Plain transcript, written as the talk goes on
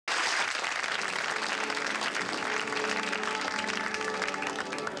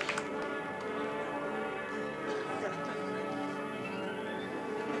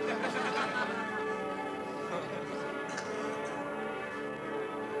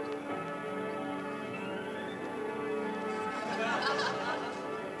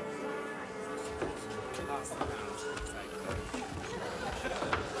Do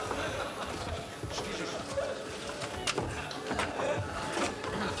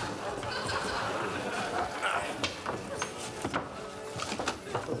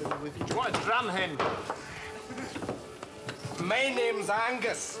you want a drum hen? My name's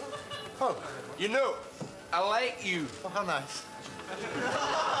Angus. Oh. You know, I like you. Oh, how nice.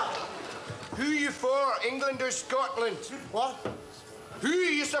 Who you for, England or Scotland? What? Who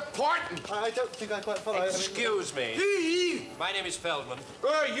are you supporting? I don't think I quite follow. Excuse me. Who are you? My name is Feldman.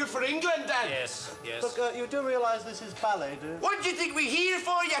 Oh, you for England then? Yes, yes. Look, you do realise this is ballet, do you? What do you think we're here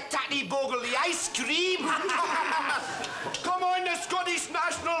for, you tatty bogle, the ice cream? Come on, the Scottish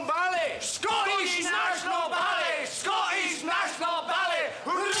National Ballet! Scottish National Ballet! Scottish National Ballet!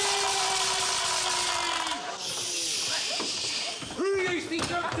 Who do you think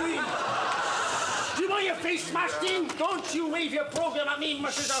you're doing? Do you want your face smashed in? Don't you wave your programme at me,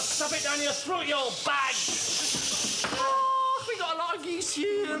 missus. I'll stuff it down your throat, you old bag. Oh, we got a lot of geese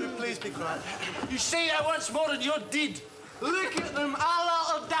here. Would you please be quiet? You say that once more than you did. Look at them, all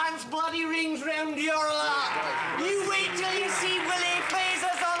little dance bloody rings round your lap. You wait till you see Willie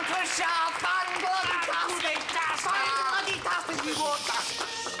Fazers on Trishard. Bang bloody tastic. Bang bloody tastic, you won't.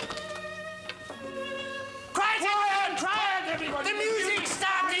 Quiet, everybody. The music's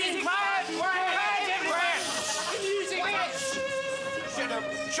starting. Quiet, everywhere. The music. Shut up.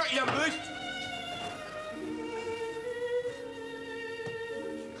 Shut your mouth.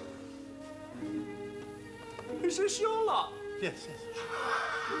 Is this your lot? Yes, yes.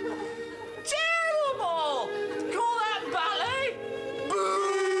 Terrible! Call that ballet?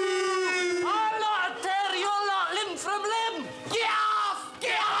 Boo! I'll not tear your lot limb from limb. Get off!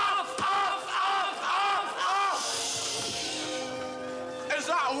 Get off! Off! Is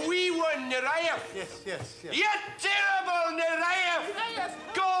that a wee one, Nariah? Yes. You terrible Nariah!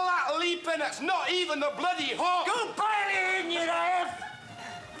 Go that leaping, it's not even the bloody hawk! Go ballet in, you know!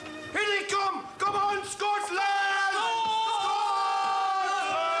 Here they come! Come on, Scotland!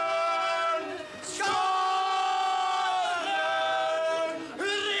 Scotland!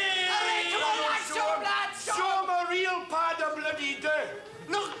 Hooray! Come on, lads, show 'em, lads! Show 'em a real pad of bloody do.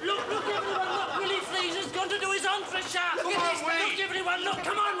 Look, everyone, look, Willie Fraser's going to do his entrechat. Come on, Willie. Look, everyone, look,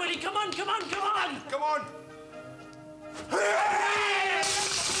 come on, Willie, come on. Come on!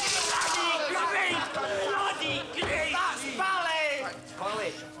 Bloody great! That's ballet!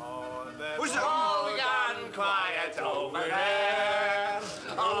 Polly. Was it? Organ quiet over there.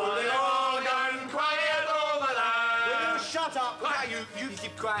 Oh, the organ quiet over there. Shut up! Look at you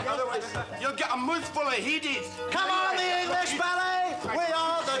keep quiet, otherwise you'll get a mouthful of headies. Come on, the English ballet!